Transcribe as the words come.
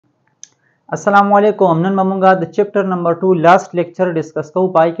अस्सलाम वालेकुम नन ममूंगा the chapter number 2 last lecture discuss को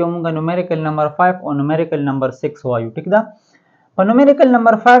पाई के ममूंगा न्यूमेरिकल नंबर 5 और न्यूमेरिकल नंबर 6 वायु ठीक दा په numerical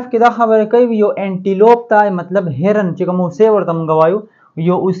number 5 کې دا خبره کوي یو انټیلوپ ته مطلب هرن چې کوم سه ورته مونږ وایو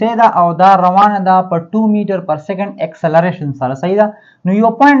یو اوسه دا او دا روانه ده په 2 میټر پر سیکنډ اکسلریشن سره صحیح ده نو یو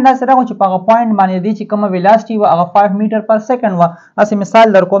پوینټ دا سره چې په پوینټ باندې دی چې کوم ویلاسټي و هغه 5 میټر پر سیکنډ و اسی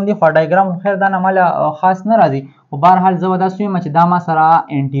مثال در کوم دی خو ډایګرام خیر دا نه مال خاص نه راځي او بهر حال زو دا سوی چې دا ما سره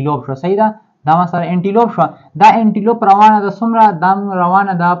انټیلوپ شو صحیح ده دا ما سره انټیلوپ شو دا انټیلوپ روانه ده څومره دا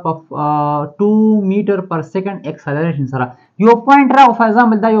روانه ده په 2 میټر پر سیکنډ اکسلریشن سره یو پوینټ راو فار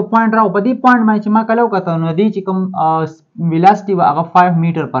ایگزامپل دا یو پوینټ راو په دې پوینټ باندې چې ما کلو کته نو دی چې کوم ویلاسټي و هغه 5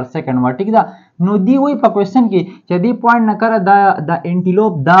 میټر پر سیکنډ و ټیک ده نو دی وی په کوېسچن کې چې دی پوینټ نه کړه دا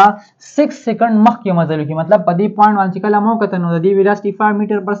انټیلوپ دا 6 سیکنډ مخکې مزل کې مطلب په دې پوینټ باندې کله مو کته نو دی ویلاسټي 5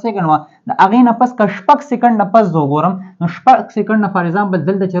 میټر پر سیکنډ و دا اغه نه پس کا شپږ سیکنډ نه پس وګورم نو شپږ سیکنډ نه فار ایگزامپل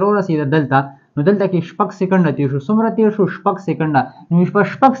دلته چرور رسید دلته نو دلته کې شپږ سیکنډ تیر شو څومره تیر شو شپږ سیکنډ نو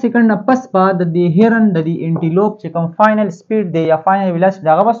شپږ سیکنډ پس په د دې هرن د دې انټیلوپ چې کوم فائنل سپیډ دی یا فائنل ویلاسټي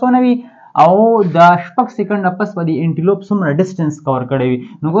دغه بسونه وي او د شپږ سیکنډ پس په دې انټیلوپ څومره ډیسټنس کور کړی وي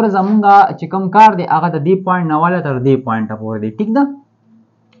نو ګوره زمونږ چې کوم کار دی هغه د دې پوینټ نه والا تر دې پوینټ پورې دی ټیک ده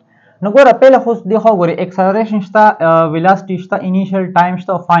نو ګوره پهله خو دی خو ګوره اکسلریشن شته ویلاسټي شته انیشل ټایم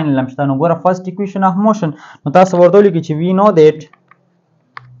شته او فائنل هم شته نو ګوره فرست ایکویشن اف موشن نو تاسو ورته لیکئ چې وی نو دیٹ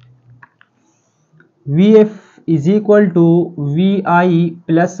Vf is equal to Vi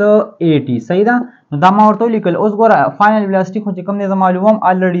plus AT صحیح ده نو دا ما ورته لیکل اوس ګوره فائنل ویلاسټي خو چې کوم نه معلومم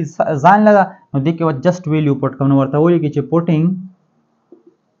الریډي ځان لګا نو د کې جست ویلیو پټ کوم ورته ولیکي چې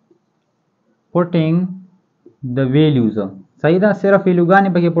putting the values صحیح ده صرف ویلوګانې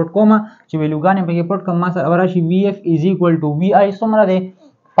پکې پټ کوم چې ویلوګانې پکې پټ کوم ما سره راشي Vf is equal to Vi څومره ده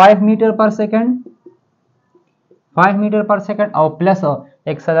 5 میټر پر سیکنډ 5 میټر پر سیکنډ او پلس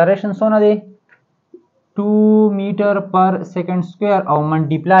اکسلریشن څونه ده 2 میټر پر سیکنډ سکوير او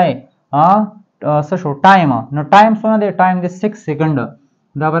ملټیپلای څه شو ټایم نو ټایم څونه دی ټایم دی 6 سیکنډ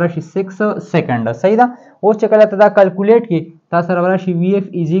دا براشي 6 سیکنډ صحیح ده اوس چې کله ته دا کیلکولیټ کی تاسو سره براشي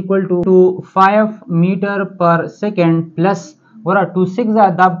Vf is equal to 5 میټر پر سیکنډ پلس ورا 26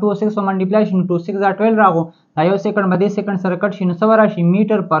 دا 26 ملټیپلای شي 26 12 راغو دا یو سیکنډ باندې سیکنډ سره کټ شي نو څو راشي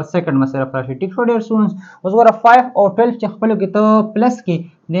میټر پر سیکنډ مسره راشي ټیک شو ډیر سټوډنټس اوس ورا 5 او 12 چې خپل کې ته پلس کې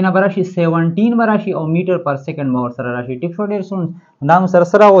دینه براشي 17 براشي او میټر پر سیکنډ مور سره راشي ټیک شو ډیر سټوډنټس دام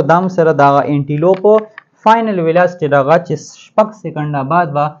سره او دام سره دا انټیلوپ فائنل ویلاسټي دغه چې شپږ سیکنډ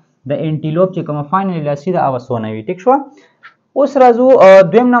بعد با د انټیلوپ چې کوم فائنل ویلاسټي دا اوسونه وي ټیک شو اوس راځو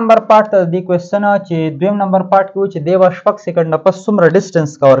دویم نمبر پارت ته د کوېسچن چې دویم نمبر پارت کې چې دیو شپږ سیکنډ پس څومره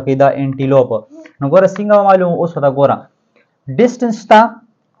ډیسټنس کور کوي دا انټیلوپ نو ګوره څنګه معلوم اوس دا ګوره ډیسټنس شته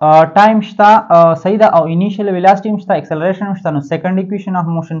ټایم شته صحیح ده او انیشل ویلاسټي شته اکسلریشن شته نو سیکنډ ایکویشن اف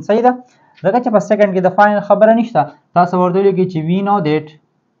موشن صحیح ده ځکه چې په سیکنډ کې د فائنل خبره نشته تاسو ورته لیکئ چې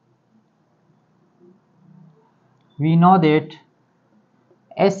we know that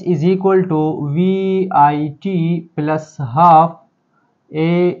S is equal to VIT plus half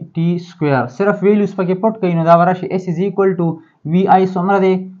AT square صرف ویلیوز پکې پټ کړئ نو دا ورشي S is equal to VI څومره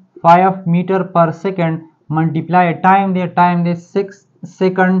دی 5 میټر پر سیکنډ ملټیپلای ټایم دی 6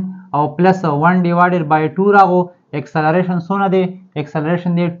 سیکنډ او پلس 1 ډیوایډډ بای 2 راغو اکسلریشن څونه دی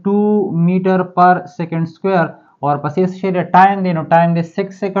اکسلریشن دی 2 میټر پر سیکنډ سکوير اور پسې شی ټایم دی نو ټایم دی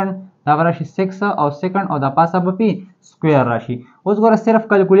 6 سیکنډ دا راشي 6 او سیکنډ او دا پاسه به پی سکوير راشي اوس ګوره صرف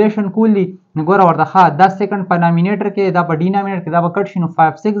کیلکولیشن کول دي نو ګوره ورته ښه 10 سیکنډ په نامینیټر کې دا په ډینامینیټر کې دا به کټ شي نو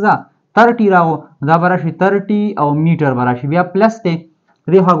 5 6 30 راغو دا به راشي 30 او میټر به راشي بیا پلس دی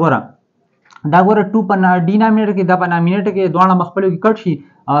دې ښه ګوره دا ګوره 2 په ډینامینیټر کې دا په نامینیټر کې دوه مخبلو کې کټ شي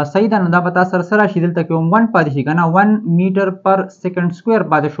صحیح ده نو دا به تاسو سره شي دلته کې 1 پاتې شي کنه 1 میټر پر سیکنډ سکوير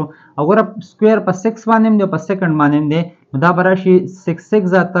پاتې شو او ګوره سکوير په 6 باندې دی په سیکنډ باندې دی نو دا به راشي 6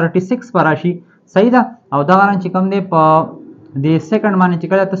 6 36 پر راشي صحیح ده او دا غران چې کوم دی په د سیکنډ باندې چې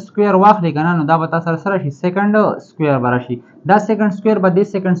کله ته سکوير واخلې کنه نو دا به تاسو سره شي سیکنډ سکوير به راشي دا سیکنډ سکوير به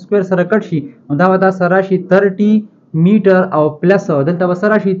د سیکنډ سکوير سره کټ شي نو دا به تاسو راشي 30 میټر او پلس دلته به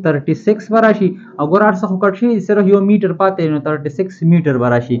سره شي 36 به راشي او ګوره هر څه خو کټ شي صرف یو میټر پاتې نو 36 میټر به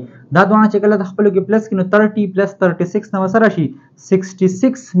راشي دا دوه چې کله د خپلو کې پلس کې نو 30 پلس 36 نه سره شي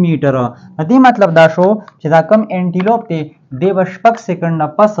 66 میټر دې مطلب دا شو چې دا کم انټیلوپ دی د شپږ سیکنډ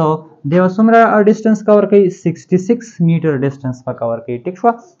پس د څومره ډیسټنس کور کوي 66 میټر ډیسټنس په کور کوي ټیک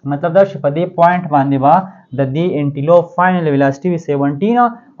شو مطلب دا چې په دې پوینټ باندې با د دې انټیلوپ فائنل ویلاسټي 17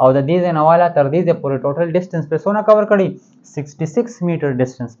 او د دې نه والا تر دې پورې ټوټل ډیسټنس په څونه کور کړي 66 میټر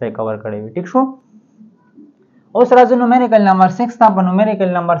ډیسټنس په کور کړي ټیک شو اوس راځو نومریکل نمبر 6 ته. په نومریکل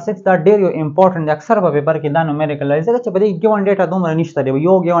نمبر 6 دا ډیر یو امپورټنت دی، اکثر په پیپر کې دا نومریکل راځي ځکه چې په دې ګیون ډیټا دومره نشته دی،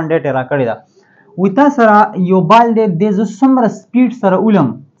 یو ګیون ډیټا راکړې ده. وی تا سره یو بال دی د زه څومره سپیډ سره اولم،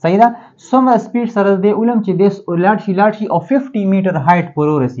 صحیح ده، څومره سپیډ سره دی اولم چې د لاړ شي او 50 میټر هایټ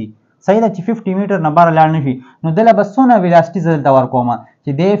پورې ورسي، صحیح ده، چې 50 میټر نه بار لاړ نشي، نو دله به څونه ویلاسټي زه دلته ورکوم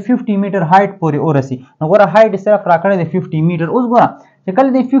چې د 50 میټر هایټ پورې ورسي. نو ګوره هایټ صرف راکړی دی 50 میټر. اوس ګوره چې کله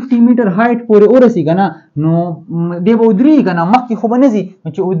د 50 میټر هایټ پورې ورسي که نه نو دی به ودرېږي که نه، مخکې خو به نه ځي، نو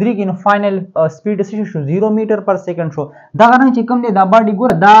چې ودرېږي نو فاینل سپیډ څه شو 0 میټر پر سیکنډ شو. دغه رنګ چې کوم دی دا باډي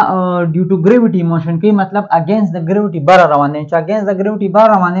ګوره دا ډیو ټو ګریویټي موشن کوي، مطلب اګینست د ګریویټي بره روان دی، چې اګینست د ګریویټي بره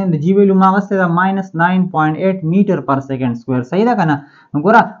روان دی د جی ویلو ما اخیستی ده -9.8 میټر پر سیکنډ سکویر، صحیح ده که نه. نو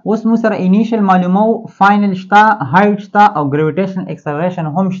ګوره اوس موږ سره انیشیل معلومو، فاینل شته، هایټ شته او ګریویټیشن اکسلریشن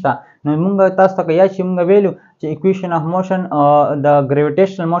هم شته. نو موږ تاسو ته که یاد شي موږ ویلو چې اکویشن اف موشن د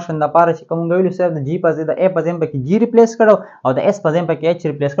ګریویټیشنل موشن دپاره چې کوم موږ ویلو صرف د جی په ځای د ای په ځای پکې جی ریپلیس کړو او د ایس په ځای پکې ایچ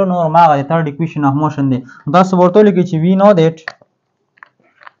ریپلیس کړو، نور هماغه د تھرډ اکویشن اف موشن دی. تاسو به ورته ولیکئ چې we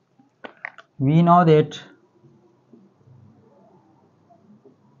know that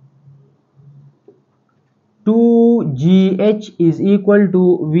 2gh is equal to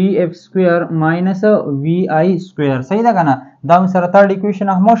vf square minus vi square، صحیح ده که نه. دا هم سره تھرډ اکویشن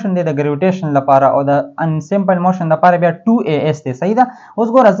اف موشن دی د ګریویټیشن لپاره او د ان سمپل موشن لپاره بیا 2as دی، صحیح ده. اوس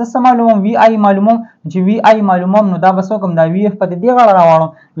ګوره زه څه معلوموم، وی آی معلوموم، چې وی آی معلوموم نو دا به څه وکړم، دا وی اف په دې غاړه راواړم،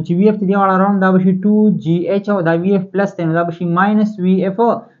 نو چې وی اف ته دې غاړه راوړم دا به شي 2gh او دا وی اف پلس دی نو دا به شي ماینس وی اف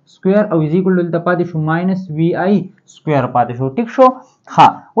سکویر او از ایکول ټو دلته پاتې شو ماینس وی آی سکویر پاتې شو، ټیک شو. ها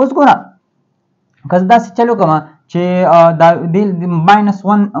اوس ګوره که زه داسې چل وکړم چې دا د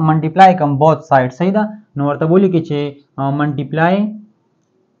 -1 منټیپلای کړم بوث سایډ، صحیح ده، نو ورته به ولیکئ چې منټیپلای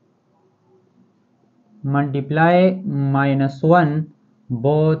 -1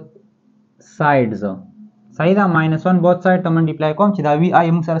 بوث سایډز، صحیح ده، -1 بوث سایډ ته منټیپلای کوم چې دا وی آی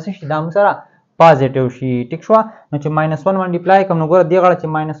موږ سره څه شي، دا موږ سره پازیټیو شي، ټیک شوه. نو چې -1 منټیپلای کوم نو ګوره دې غاړه چې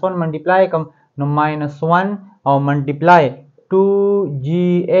 -1 منټیپلای کوم نو -1 او منټیپلای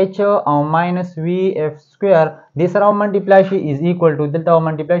 2gh او ماینس وی اف سکویر دې سره منټیپلای شي از ایکوال ټو دلته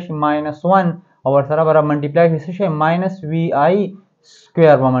منټیپلای شي -1 او ورسره به منټیپلای شي څه شی ماینس وی آی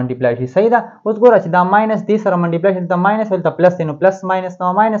سکویر به منټیپلای شي، صحیح ده. اوس ګوره چې دا ماینس دې سره منټیپلای شي دلته ماینس دلته پلس دی نو پلس ماینس نو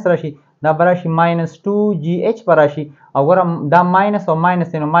ماینس راشي، دا به راشي -2gh به راشي او ګوره دا ماینس او ماینس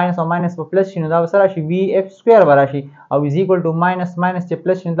دی نو ماینس او ماینس به پلس شي نو دا به څه راشي وی اف سکویر به راشي او از ایکوال ټو ماینس ماینس چې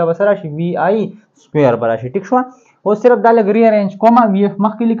پلس شي نو دا به څه راشي وی آی سکویر به راشي، ټیک شوه. اوس صرف دا لږ ری ارینج کوم، وی اف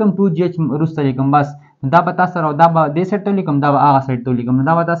مخکې لیکم 2gh وروسته لیکم، بس دا به تاسو سره دا به دې سایډ ته لیکم دا به هغه سایډ ته لیکم، نو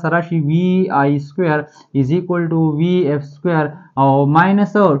دا به تاسو سره راشي وی آی سکویر از ایکوال ټو وی اف سکویر او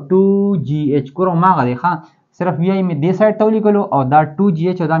ماینس 2gh ګوره هماغه دی ښه، صرف وی آی مې دې سایډ ته ولیکلو او دا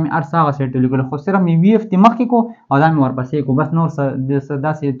 2gh او دا مې هر څه هغه سایډ ته ولیکلو، خو صرف مې وی اف ته مخکې کو او دا مې ورپسې کو، بس نور څه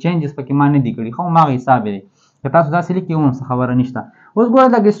داسې چینجز پکې ما نه دي کړي، خو هماغه حساب دی. که تاسو داسې لیکئ هم څه خبره نشته. اوس ګوره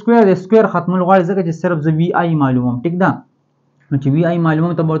دا سکویر دی، سکویر ختمول غواړي ځکه چې صرف زه وی آی معلوموم، ټیک ده. نو چې وی آی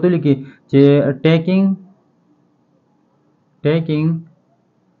معلوموم ته به ورته ولیکئ چې taking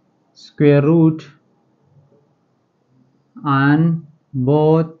square root on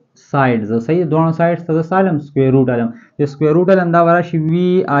both sides، صحیح، دوه سایډز ته سالم سکویر روټ علم، چې سکویر روټ علم دا به راشي وی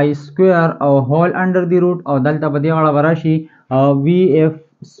آی سکویر او هول انډر دی روټ او دلته په دې غاړه به راشي وی اف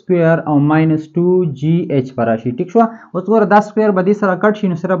سکویر او ماینس 2gh به راشي، ټیک شوه. اوس ګوره دا سکویر به دې سره کټ شي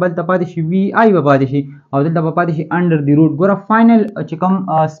نو سره به دلته پاتې شي وی آی به پاتې شي او دلته به پاتې شي انډر دی روټ. ګوره فاینل چې کوم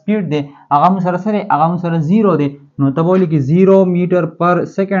سپیډ دی هغه مو سره څه دی، هغه مو سره 0 دی، نو ته به ولیکې 0 میټر پر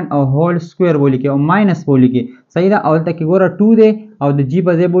سیکنډ او هول سکویر به ولیکې او ماینس به ولیکې، صحیح ده. او دلته کې ګوره 2 دی او د جی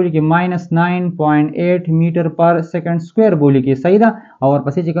په ځای به ولیکې -9.8 میټر پر سیکنډ سکویر به ولیکې، صحیح ده. او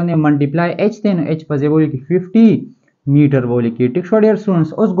ورپسې چې کوم دی منټیپلای ایچ دی نو ایچ په ځای به ولیکې 50 میټر به ولیکې، ټیک شو ډیر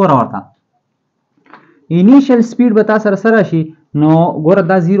سټوډنټس. اوس ګوره ورته انیشیل سپیډ به تا سره سره شي نو ګوره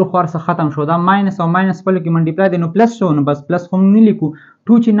دا 0 خو څه ختم شو، دا ماینس او ماینس په کې منټیپلای دی نو پلس شو، نو بس پلس هم نه لیکو،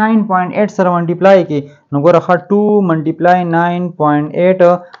 2 چې 9.8 سره منټیپلای کې نو ګوره ښه 2 منټیپلای 9.8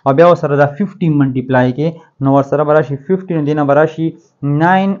 او بیا ورسره دا 50 منټیپلای کې نو ورسره به راشي 50 نو دې نه به راشي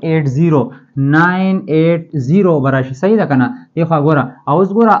 980 به راشي، صحیح ده که نه. دې خوا ګوره اوس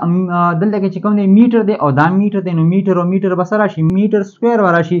ګوره دلته کې چې کوم دی میټر دی او دا میټر دی نو میټر او میټر به څه راشي میټر سکویر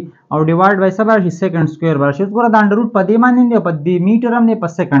به راشي او ډیوایډ بای څه به راشي سیکنډ سکویر به راشي. اوس ګوره دا انډر روټ په دې باندې دی په دې میټر هم دی په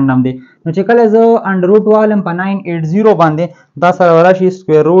سیکنډ هم دی، نو چې کله زه انډر روټ والم په 980 باندې دا سره به راشي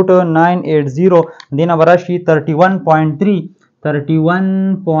سکویر روټ 980 دې نه به راشي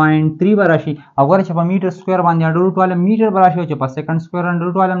 31.3 به راشي او ګوره چې په میټر سکویر باندې انډر روټ والم میټر به راشي او چې په سیکنډ سکویر انډر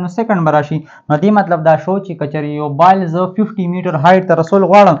روټ والم نو سیکنډ به راشي. نو دې مطلب دا شو چې که چېرې یو بال زه 50 میټر هایټ ته رسول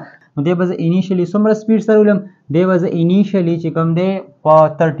غواړم نو دی به زه انیشلی څومره سپیډ سره ولم دی به زه انیشلی چې کوم دی په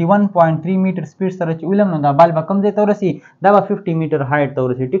 31.3 میټر سپیډ سره چې ولم نو دا بال به کوم ځای ته ورسي دا به 50 میټر هایټ ته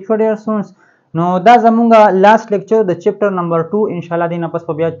ورسي. ټیک شو ډیر سټوډنټس. نو دا زمونږ لاست لیکچر د چپټر نمبر 2 ان شاء الله دی نه پس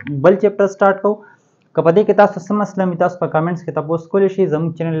په بیا بل چپټر سٹارټ کوو. که په دې کې تاسو څه مسله وي تاسو په کمنټس کې تاسو کولی شئ.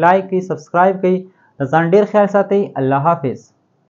 زموږ چینل لایک کړئ، سبسکرایب کړئ. ځان ډیر خیال ساتئ. الله حافظ.